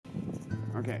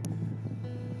Okay.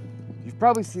 You've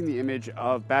probably seen the image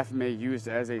of Baphomet used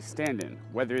as a stand-in,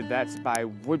 whether that's by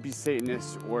would-be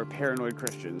Satanists or paranoid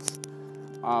Christians.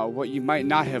 What you might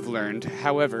not have learned,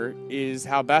 however, is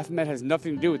how Baphomet has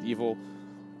nothing to do with evil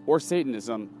or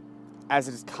Satanism as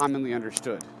it is commonly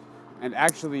understood, and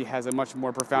actually has a much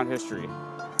more profound history.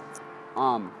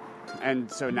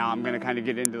 And so now I'm going to kind of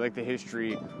get into like the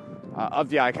history of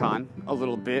the icon a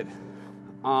little bit.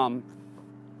 The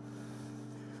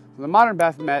modern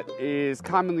Baphomet is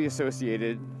commonly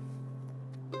associated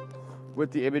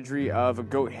with the imagery of a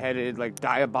goat-headed, like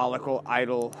diabolical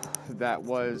idol that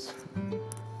was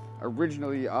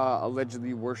originally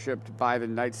allegedly worshipped by the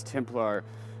Knights Templar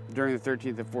during the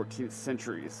 13th and 14th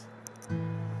centuries.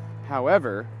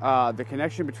 However, the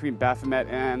connection between Baphomet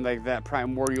and like that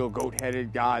primordial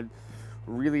goat-headed god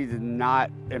really did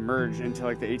not emerge until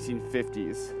like the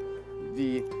 1850s.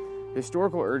 The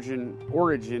historical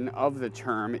origin of the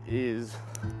term is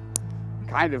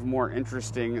kind of more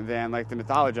interesting than like the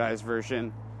mythologized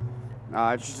version.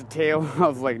 It's just a tale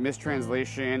of like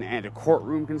mistranslation and a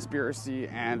courtroom conspiracy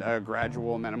and a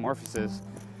gradual metamorphosis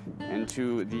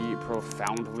into the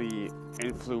profoundly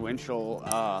influential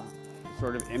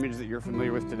sort of image that you're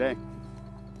familiar with today.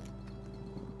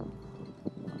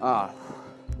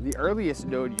 The earliest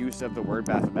known use of the word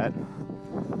Baphomet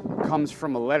comes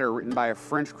from a letter written by a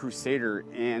French crusader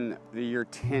in the year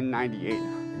 1098.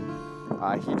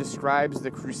 He describes the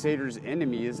crusaders'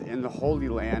 enemies in the Holy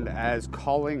Land as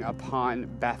calling upon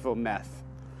Baphomet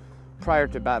prior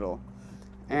to battle.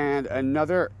 And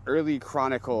another early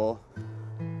chronicle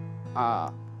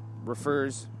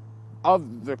refers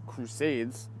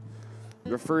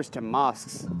to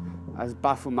mosques as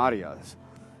Bafumarias.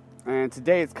 And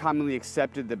today it's commonly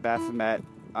accepted that Baphomet,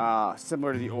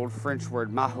 similar to the old French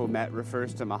word Mahomet,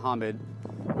 refers to Muhammad,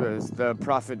 who is the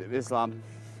prophet of Islam.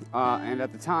 And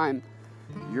at the time,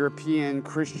 European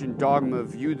Christian dogma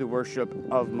viewed the worship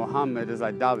of Muhammad as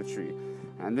idolatry.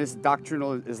 And this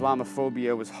doctrinal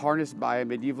Islamophobia was harnessed by a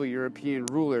medieval European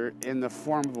ruler in the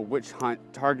form of a witch hunt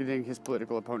targeting his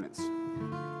political opponents.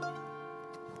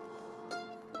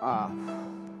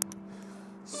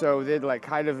 So they'd like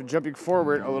kind of jumping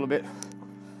forward a little bit.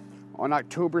 On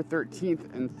October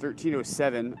 13th in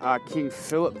 1307, King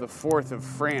Philip IV of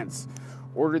France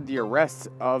ordered the arrest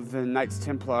of the Knights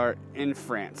Templar in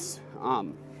France.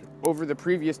 Over the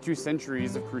previous 2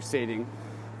 centuries of crusading,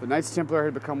 the Knights Templar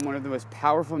had become one of the most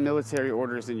powerful military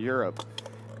orders in Europe.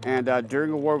 And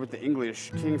during a war with the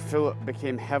English, King Philip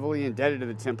became heavily indebted to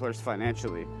the Templars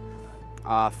financially.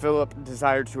 Philip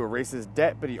desired to erase his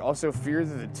debt, but he also feared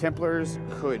that the Templars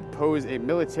could pose a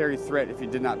military threat if he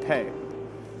did not pay.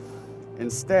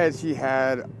 Instead, he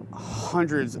had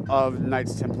hundreds of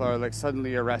Knights Templar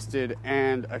suddenly arrested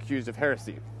and accused of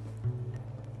heresy.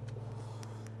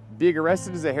 Being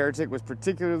arrested as a heretic was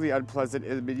particularly unpleasant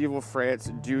in medieval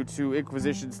France due to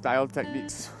Inquisition-style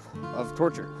techniques of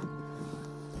torture.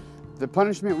 The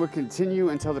punishment would continue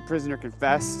until the prisoner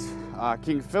confessed.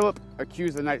 King Philip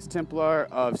accused the Knights Templar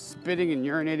of spitting and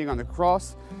urinating on the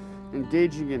cross,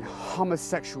 engaging in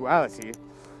homosexuality,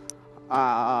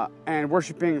 and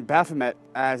worshipping Baphomet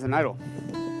as an idol.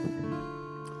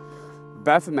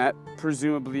 Baphomet,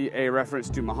 presumably a reference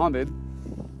to Muhammad,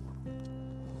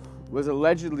 was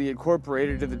allegedly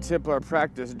incorporated into the Templar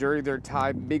practice during their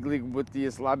time mingling with the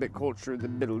Islamic culture in the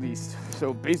Middle East.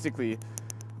 So basically,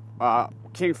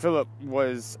 King Philip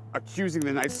was accusing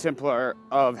the Knights Templar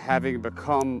of having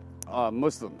become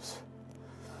Muslims.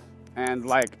 And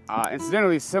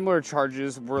incidentally, similar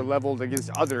charges were leveled against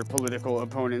other political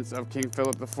opponents of King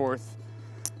Philip IV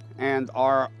and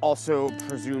are also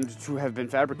presumed to have been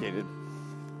fabricated.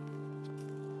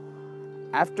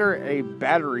 After a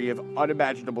battery of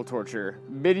unimaginable torture,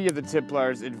 many of the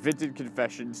Templars invented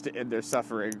confessions to end their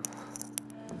suffering.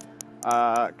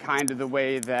 Kind of the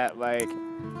way that,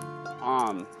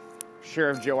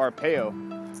 Sheriff Joe Arpaio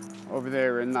over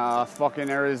there in fucking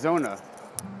Arizona.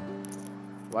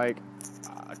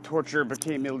 Torture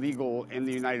became illegal in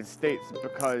the United States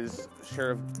because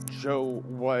Sheriff Joe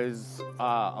was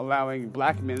allowing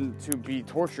black men to be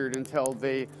tortured until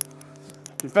they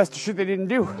confessed to shit they didn't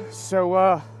do.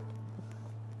 So,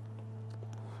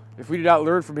 if we did not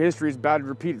learn from history, it's bound to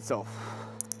repeat itself.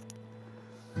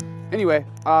 Anyway,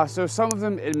 so some of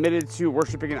them admitted to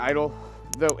worshiping an idol,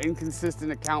 though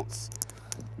inconsistent accounts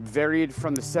varied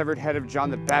from the severed head of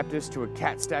John the Baptist to a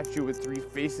cat statue with 3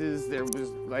 faces. There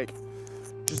was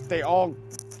they all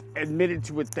admitted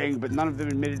to a thing, but none of them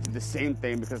admitted to the same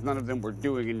thing because none of them were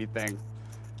doing anything.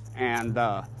 And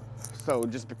so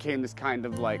it just became this kind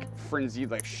of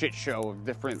frenzied shit show of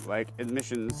different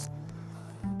admissions.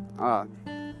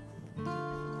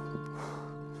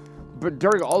 But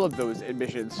during all of those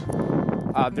admissions,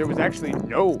 there was actually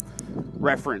no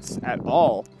reference at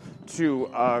all to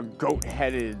a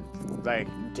goat-headed, like,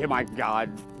 demigod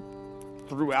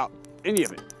throughout any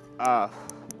of it.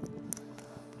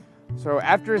 So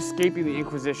after escaping the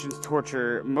Inquisition's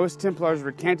torture, most Templars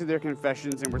recanted their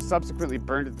confessions and were subsequently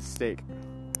burned at the stake.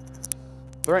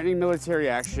 Threatening military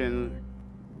action,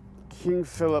 King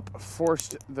Philip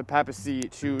forced the papacy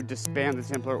to disband the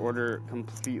Templar Order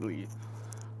completely.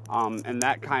 And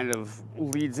that kind of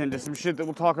leads into some shit that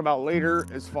we'll talk about later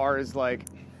as far as, like,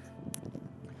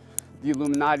 the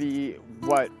Illuminati,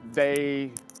 what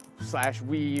they /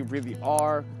 we really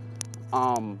are,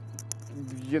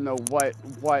 you know, what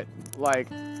like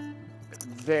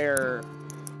their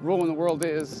role in the world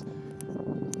is,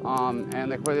 and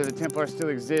like whether the Templars still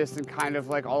exist, and kind of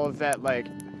like all of that, like,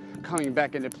 coming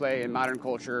back into play in modern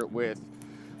culture with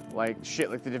like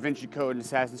shit like the Da Vinci Code and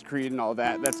Assassin's Creed and all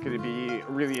that. That's going to be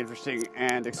really interesting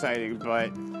and exciting.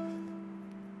 But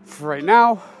for right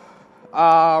now,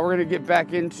 we're going to get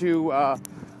back into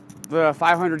the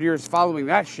 500 years following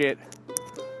that shit.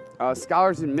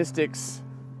 Scholars and mystics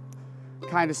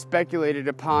kind of speculated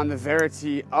upon the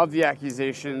verity of the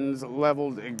accusations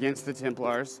leveled against the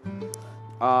Templars.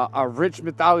 A rich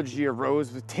mythology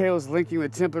arose with tales linking the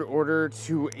Templar Order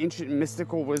to ancient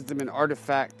mystical wisdom and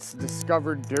artifacts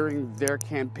discovered during their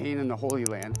campaign in the Holy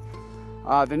Land.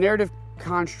 The narrative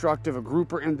construct of a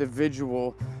group or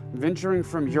individual venturing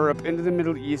from Europe into the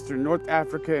Middle East or North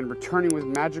Africa and returning with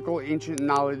magical ancient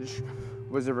knowledge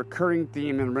was a recurring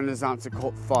theme in Renaissance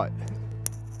occult thought.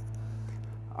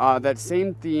 That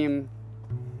same theme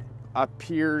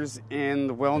appears in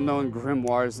the well-known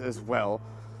grimoires as well,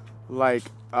 like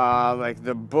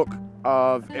the Book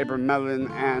of Abramelin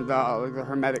and like the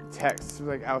Hermetic texts,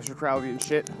 like Aleister Crowley and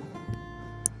shit.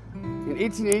 In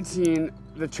 1818,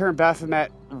 the term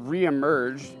Baphomet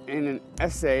re-emerged in an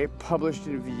essay published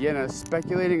in Vienna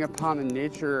speculating upon the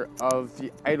nature of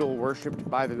the idol worshipped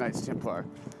by the Knights Templar.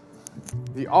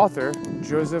 The author,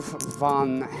 Joseph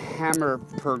von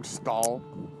Hammerpurgstall,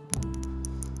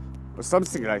 or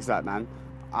something like that, man,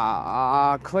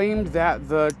 claimed that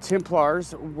the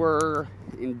Templars were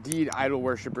indeed idol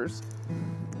worshippers,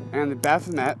 and the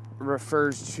Baphomet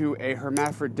refers to a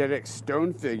hermaphroditic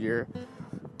stone figure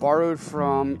borrowed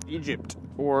from Egypt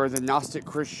or the Gnostic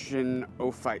Christian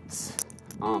Ophites.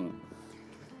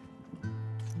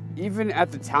 Even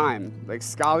at the time, like,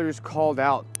 scholars called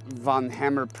out von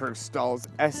Hammerpurgstall's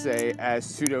essay as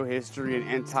pseudo-history and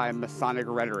anti-Masonic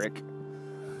rhetoric.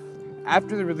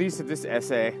 After the release of this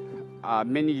essay,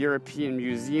 many European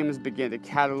museums began to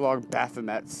catalog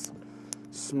Baphomets,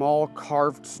 small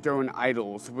carved stone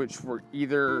idols, which were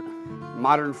either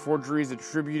modern forgeries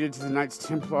attributed to the Knights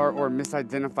Templar or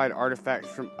misidentified artifacts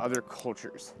from other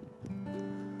cultures.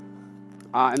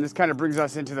 And this kind of brings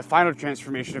us into the final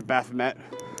transformation of Baphomet,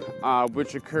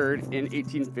 which occurred in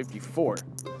 1854.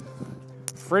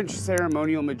 French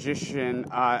ceremonial magician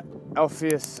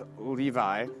Alpheus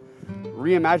Levi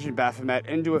reimagined Baphomet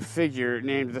into a figure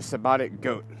named the Sabbatic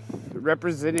Goat,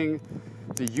 representing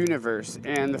the universe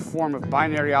and the form of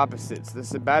binary opposites. The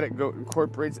Sabbatic Goat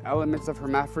incorporates elements of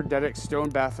hermaphroditic stone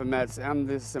Baphomets and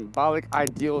the symbolic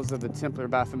ideals of the Templar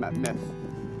Baphomet myth.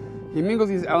 He mingled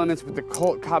these elements with the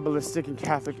cult, Kabbalistic, and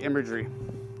Catholic imagery.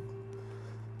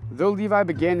 Though Levi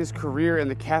began his career in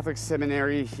the Catholic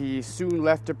seminary, he soon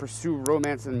left to pursue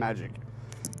romance and magic.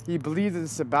 He believed that the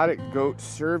Sabbatic Goat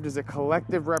served as a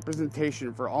collective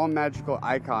representation for all magical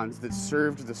icons that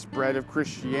survived the spread of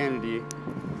Christianity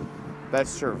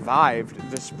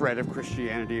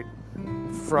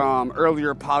from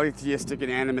earlier polytheistic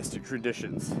and animistic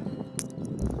traditions.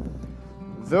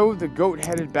 Though the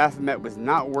goat-headed Baphomet was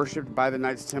not worshipped by the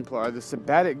Knights Templar, the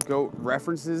Sabbatic Goat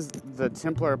references the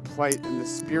Templar plight in the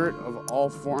spirit of all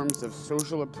forms of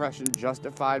social oppression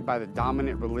justified by the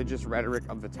dominant religious rhetoric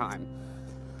of the time.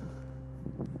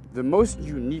 The most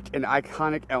unique and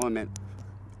iconic element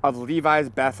of Levi's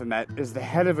Baphomet is the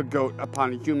head of a goat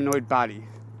upon a humanoid body.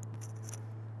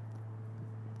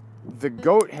 The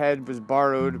goat head was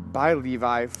borrowed by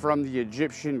Levi from the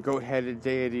Egyptian goat-headed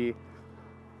deity.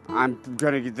 I'm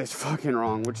gonna get this fucking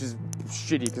wrong, which is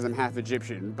shitty because I'm half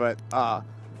Egyptian, but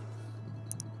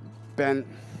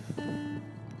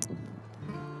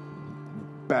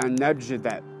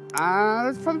Benebjedet.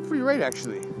 That's probably pretty right,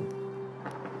 actually.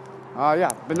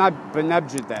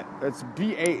 Benebjedet. That's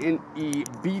Benebjedet.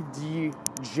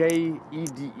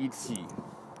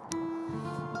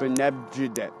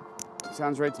 Benebjedet.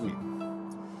 Sounds right to me.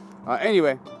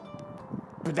 Anyway,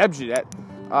 Benebjedet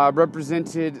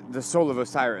represented the soul of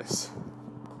Osiris.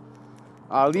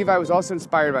 Levi was also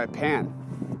inspired by Pan,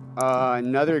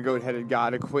 another goat-headed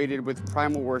god equated with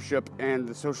primal worship and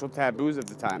the social taboos of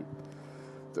the time.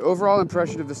 The overall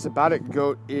impression of the Sabbatic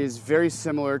goat is very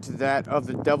similar to that of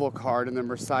the devil card in the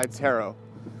Marseille Tarot,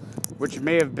 which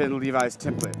may have been Levi's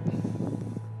template.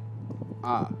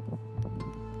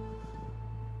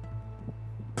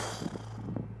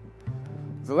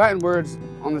 The Latin words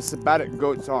on the Sabbatic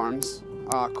goat's arms,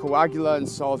 coagula and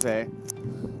solve,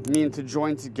 mean to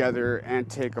join together and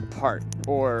take apart,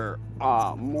 or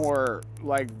more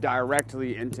like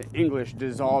directly into English,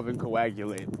 dissolve and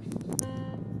coagulate.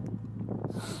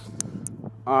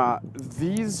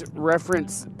 These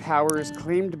reference powers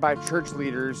claimed by church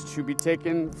leaders to be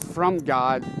taken from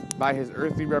God by his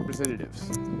earthly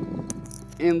representatives.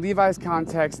 In Levi's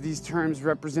context, these terms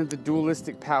represent the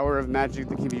dualistic power of magic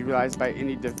that can be realized by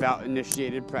any devout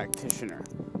initiated practitioner.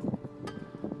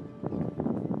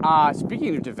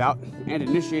 Speaking of devout and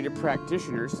initiated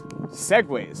practitioners,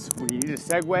 segues. When you need a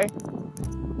segue,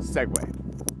 segue.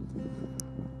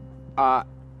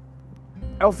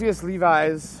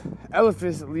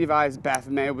 Eliphas Levi's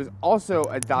Baphomet was also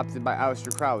adopted by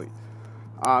Aleister Crowley,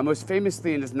 most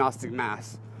famously in his Gnostic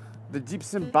Mass. The deep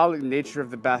symbolic nature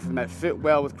of the Baphomet fit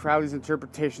well with Crowley's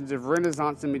interpretations of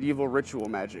Renaissance and medieval ritual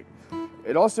magic.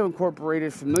 It also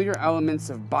incorporated familiar elements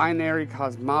of binary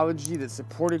cosmology that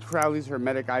supported Crowley's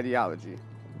Hermetic ideology.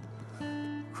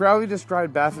 Crowley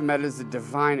described Baphomet as a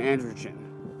divine androgen,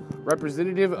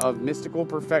 representative of mystical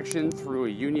perfection through a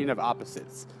union of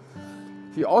opposites.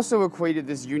 He also equated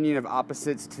this union of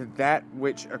opposites to that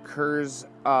which occurs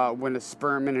when a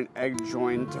sperm and an egg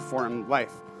join to form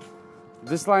life.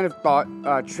 This line of thought,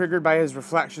 triggered by his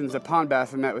reflections upon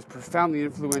Baphomet, was profoundly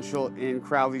influential in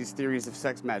Crowley's theories of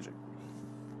sex magic.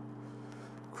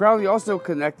 Crowley also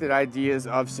connected ideas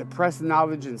of suppressed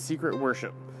knowledge and secret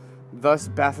worship, thus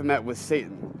Baphomet with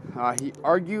Satan. He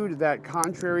argued that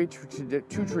contrary to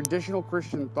traditional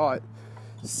Christian thought,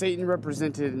 Satan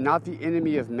represented not the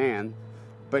enemy of man,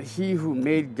 but he who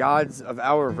made gods of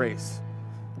our race,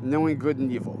 knowing good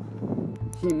and evil.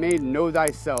 He made know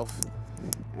thyself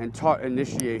and taught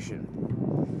initiation.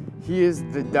 He is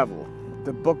the devil,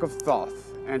 the book of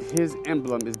Thoth, and his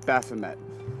emblem is Baphomet,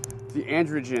 the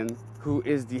androgen who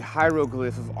is the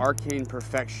hieroglyph of arcane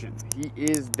perfection. He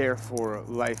is therefore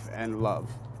life and love,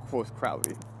 quoth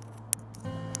Crowley.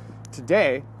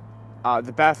 Today,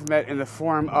 the Baphomet in the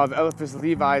form of Eliphas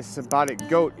Levi's Sabbatic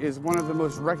goat is one of the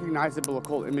most recognizable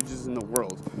occult images in the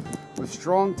world, with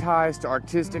strong ties to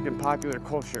artistic and popular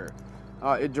culture.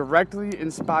 It directly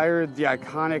inspired the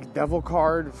iconic devil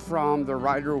card from the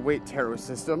Rider-Waite tarot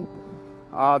system.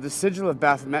 The sigil of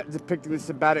Baphomet, depicting the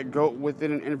Sabbatic goat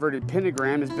within an inverted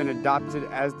pentagram, has been adopted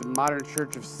as the modern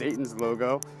Church of Satan's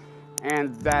logo.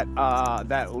 And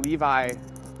that Levi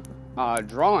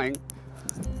drawing,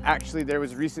 actually, there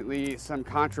was recently some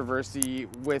controversy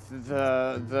with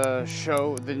the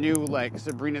show, the new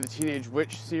Sabrina the Teenage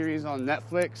Witch series on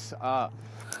Netflix.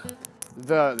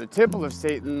 The Temple of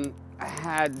Satan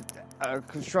had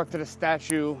constructed a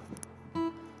statue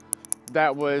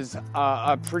that was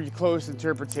a pretty close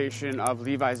interpretation of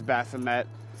Levi's Baphomet,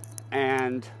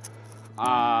 and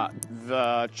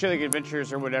the Chilling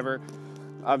Adventures or whatever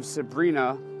of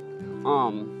Sabrina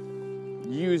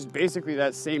used basically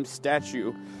that same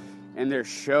statue in their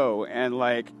show, and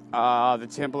the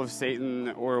Temple of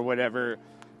Satan or whatever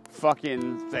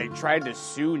fucking tried to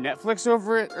sue Netflix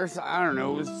over it, or I don't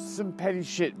know, it was some petty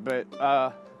shit. But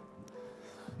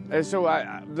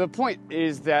the point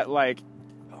is that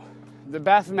the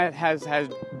Baphomet has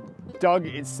dug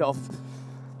itself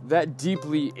that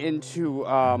deeply into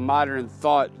modern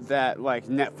thought that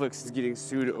Netflix is getting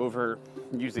sued over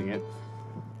using it.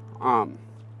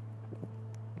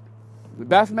 The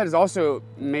Baphomet has also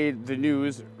made the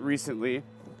news recently.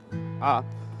 I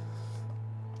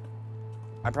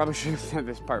probably should have said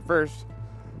this part first.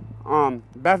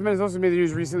 Baphomet has also made the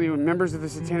news recently when members of the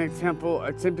Satanic Temple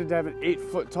attempted to have an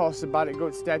 8-foot tall Sabbatic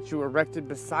goat statue erected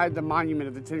beside the monument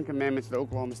of the Ten Commandments of the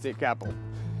Oklahoma State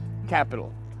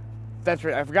Capitol. That's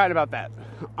right, I forgot about that.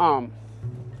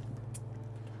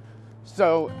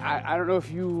 So, I don't know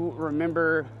if you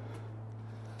remember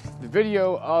the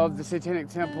video of the Satanic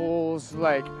Temple's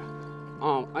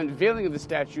unveiling of the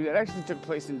statue that actually took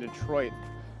place in Detroit.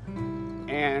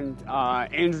 And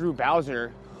Andrew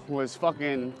Bowser was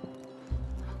fucking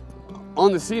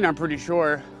on the scene, I'm pretty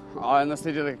sure, unless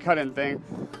they did a cut-in thing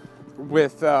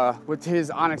with his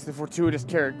Onyx the Fortuitous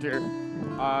character,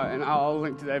 and I'll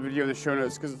link to that video in the show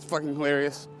notes because it's fucking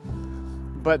hilarious.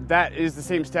 But that is the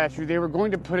same statue. They were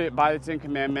going to put it by the Ten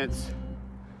Commandments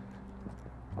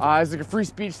as a free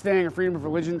speech thing, a freedom of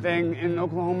religion thing in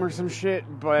Oklahoma or some shit,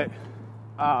 but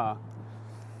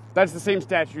That's the same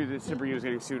statue that Sabrina was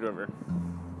getting sued over.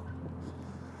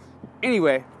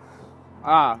 Anyway,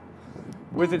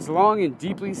 with its long and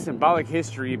deeply symbolic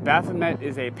history, Baphomet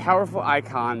is a powerful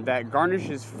icon that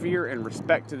garnishes fear and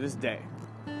respect to this day.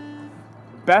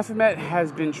 Baphomet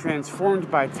has been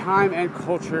transformed by time and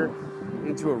culture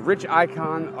into a rich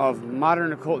icon of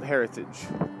modern occult heritage.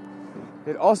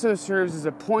 It also serves as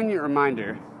a poignant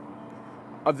reminder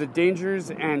of the dangers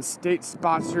and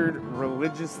state-sponsored,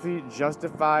 religiously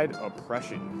justified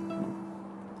oppression.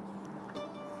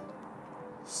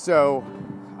 So,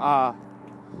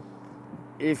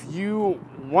 if you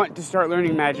want to start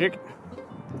learning magic,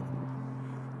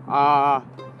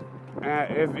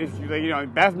 if you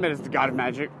Baphomet is the god of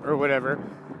magic or whatever,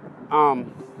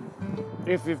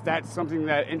 if that's something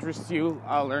that interests you,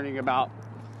 learning about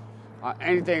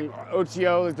anything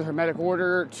OTO, like the Hermetic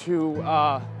Order,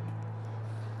 to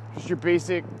just your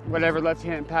basic whatever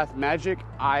left-hand path magic,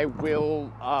 I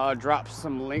will drop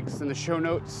some links in the show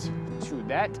notes to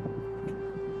that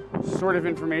sort of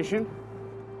information.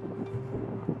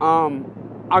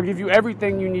 I'll give you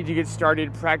everything you need to get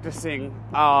started practicing,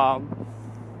 I'm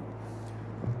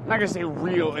not gonna say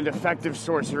real and effective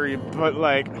sorcery, but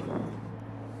like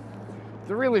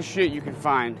the realest shit you can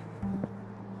find.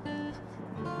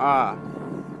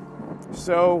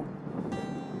 So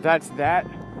that's that.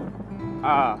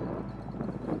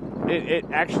 It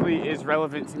actually is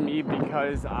relevant to me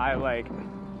because I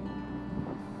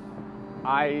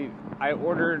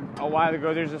ordered a while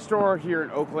ago. There's a store here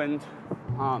in Oakland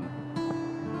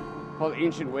called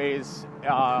Ancient Ways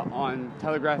on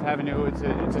Telegraph Avenue. It's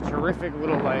a terrific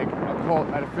little occult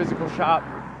metaphysical shop.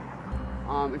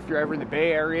 If you're ever in the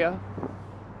Bay Area,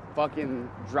 fucking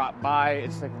drop by.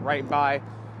 It's right by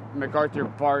MacArthur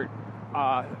Bart,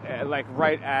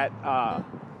 right at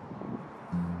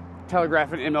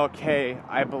Telegraph and MLK,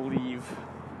 I believe,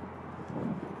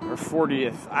 or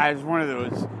 40th. It's one of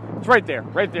those. It's right there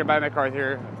by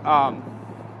MacArthur.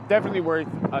 Definitely worth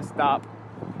a stop.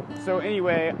 So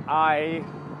anyway, I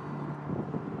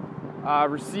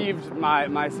received my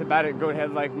sabbatic goat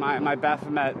head, my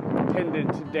Baphomet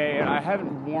pendant today, and I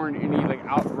haven't worn any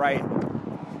outright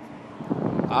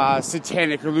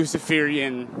satanic or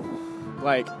Luciferian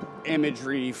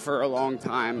imagery for a long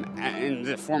time in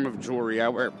the form of jewelry. I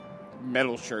wear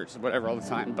metal shirts, whatever, all the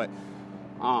time, but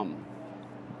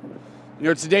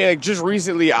today, just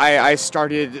recently, I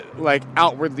started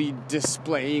outwardly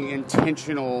displaying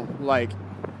intentional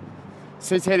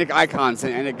satanic icons,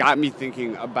 and it got me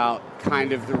thinking about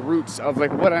kind of the roots of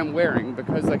what I'm wearing,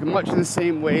 because much in the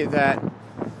same way that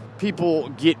people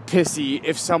get pissy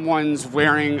if someone's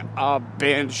wearing a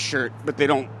band shirt but they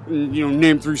don't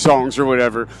name 3 songs or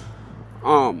whatever,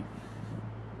 I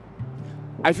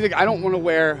feel I don't want to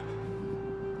wear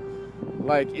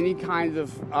any kind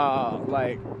of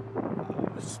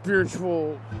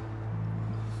spiritual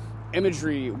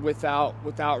imagery without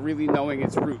really knowing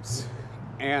its roots.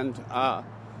 And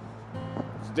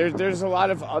there's a lot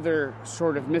of other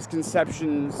sort of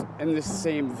misconceptions in this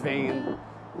same vein.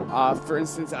 For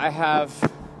instance, I have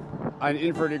an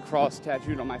inverted cross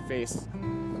tattooed on my face.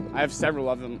 I have several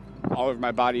of them all over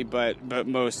my body, but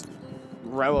most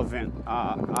relevant,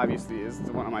 obviously, is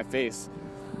the one on my face.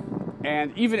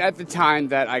 And even at the time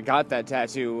that I got that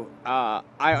tattoo, I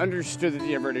understood that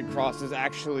the inverted cross is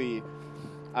actually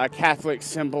a Catholic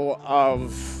symbol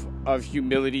of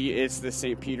humility. It's the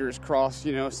St. Peter's cross.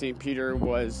 St. Peter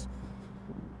was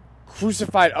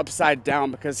crucified upside down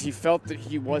because he felt that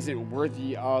he wasn't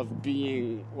worthy of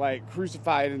being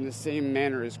crucified in the same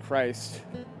manner as Christ,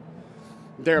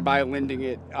 thereby lending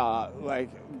it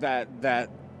that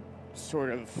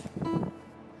sort of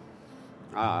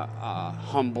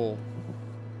humble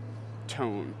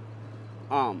tone.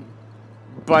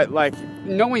 But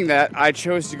knowing that, I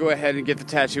chose to go ahead and get the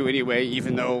tattoo anyway,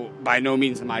 even though by no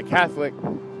means am I Catholic.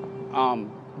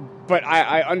 But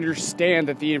I understand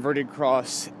that the inverted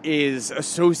cross is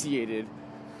associated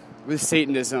with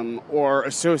Satanism, or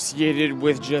associated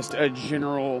with just a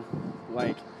general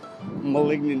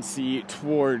malignancy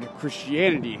toward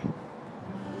Christianity,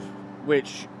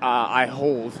 which I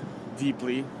hold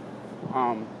deeply.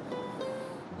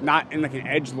 Not in an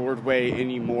edgelord way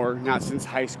anymore, not since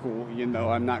high school,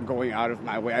 I'm not going out of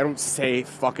my way. I don't say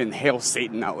fucking Hail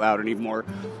Satan out loud anymore,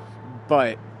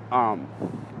 but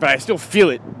I still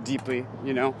feel it deeply,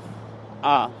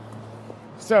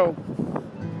 so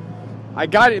I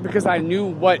got it because I knew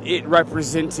what it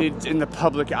represented in the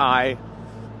public eye,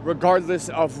 regardless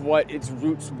of what its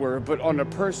roots were. But on a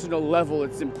personal level,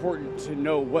 it's important to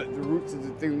know what the roots of the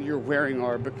thing that you're wearing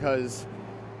are,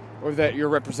 or that you're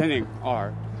representing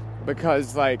are.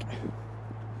 Because,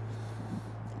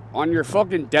 on your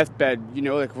fucking deathbed, you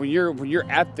know, like when you're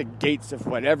at the gates of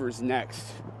whatever's next,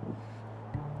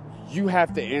 you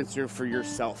have to answer for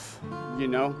yourself, you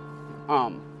know?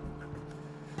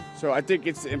 So I think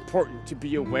it's important to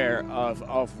be aware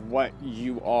of what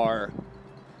you are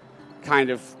kind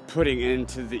of putting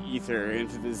into the ether,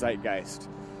 into the zeitgeist.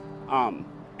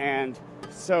 And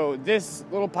so this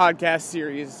little podcast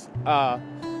series,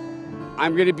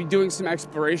 I'm going to be doing some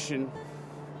exploration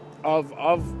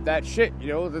of that shit, you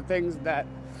know, the things that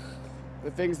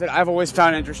I've always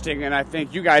found interesting, and I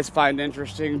think you guys find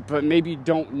interesting, but maybe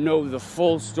don't know the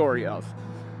full story of.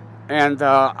 And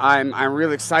I'm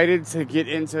really excited to get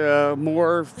into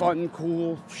more fun,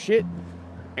 cool shit.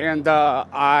 And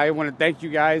I want to thank you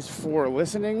guys for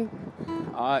listening.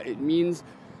 It means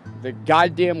the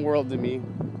goddamn world to me.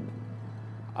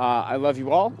 I love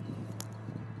you all.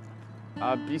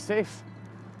 Be safe.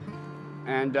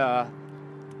 And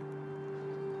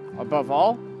above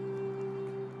all,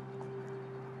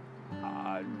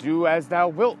 do as thou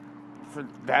wilt, for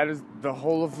that is the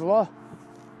whole of the law.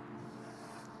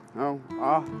 Oh,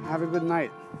 have a good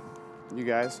night, you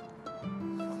guys. Give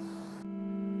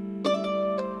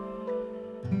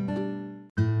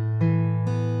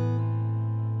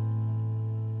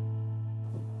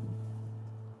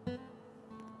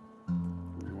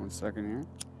me 1 second here.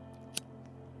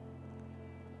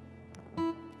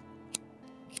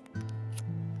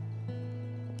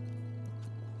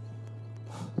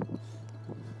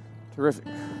 Terrific.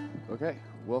 Okay,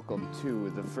 welcome to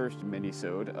the first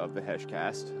mini-sode of the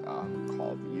Heshcast,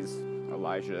 called These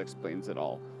Elijah Explains It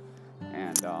All.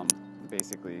 And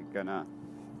basically gonna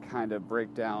kind of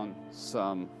break down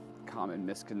some common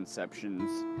misconceptions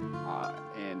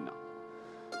in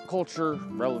culture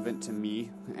relevant to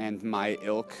me and my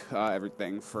ilk,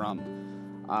 everything from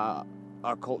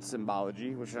occult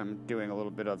symbology, which I'm doing a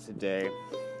little bit of today,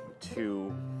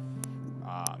 to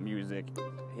music,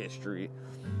 history,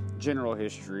 general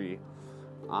history,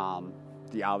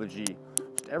 theology,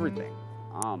 just everything.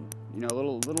 You know,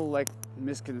 little like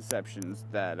misconceptions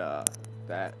that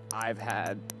I've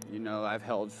had, you know, I've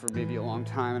held for maybe a long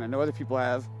time, and I know other people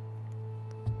have.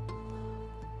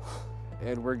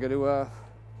 And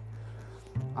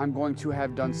I'm going to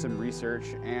have done some research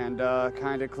and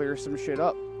kind of clear some shit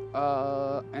up,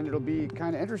 and it'll be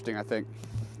kind of interesting, I think.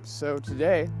 So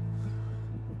today,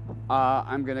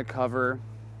 I'm gonna cover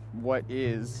what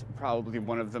is probably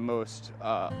one of the most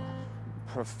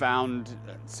profound,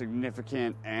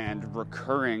 significant, and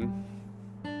recurring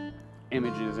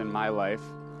images in my life,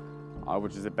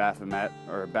 which is a Baphomet,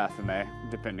 or a Baphomet,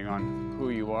 depending on who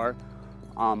you are.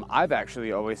 I've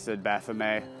actually always said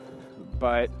Baphomet,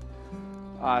 but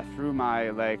through my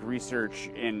research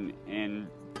in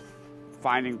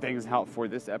finding things out for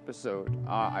this episode,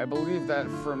 I believe that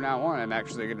from now on I'm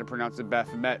actually going to pronounce it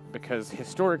Baphomet, because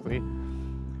historically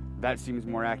that seems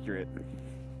more accurate.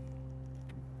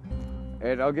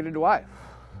 And I'll get into why.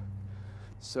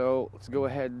 So let's go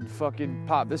ahead and fucking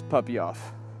pop this puppy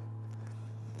off.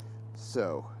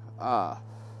 So, by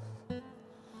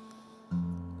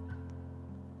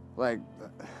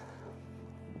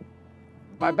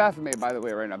Baphomet, by the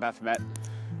way, Baphomet,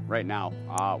 right now,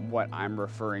 what I'm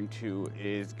referring to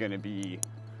is going to be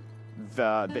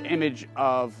the image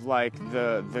of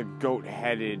the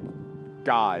goat-headed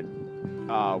god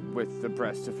with the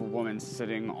breast of a woman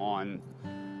sitting on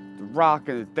the rock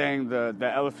and the thing,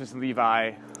 the Eliphas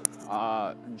Levi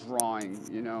drawing,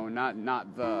 you know, not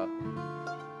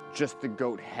just the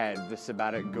goat head, the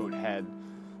Sabbatic goat head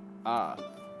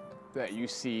that you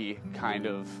see kind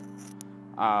of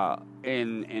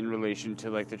in relation to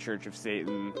the Church of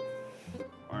Satan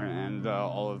and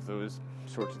all of those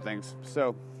sorts of things.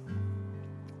 So,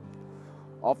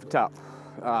 off the top,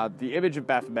 the image of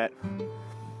Baphomet,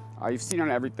 you've seen on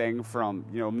everything from,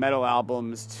 you know, metal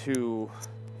albums to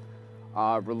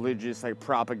religious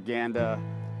propaganda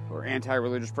or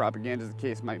anti-religious propaganda, as the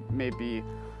case may be.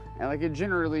 And it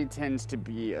generally tends to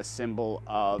be a symbol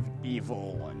of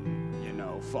evil and, you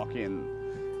know, fucking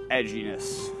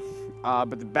edginess.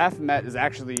 But the Baphomet is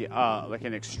actually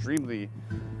an extremely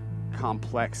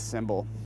complex symbol.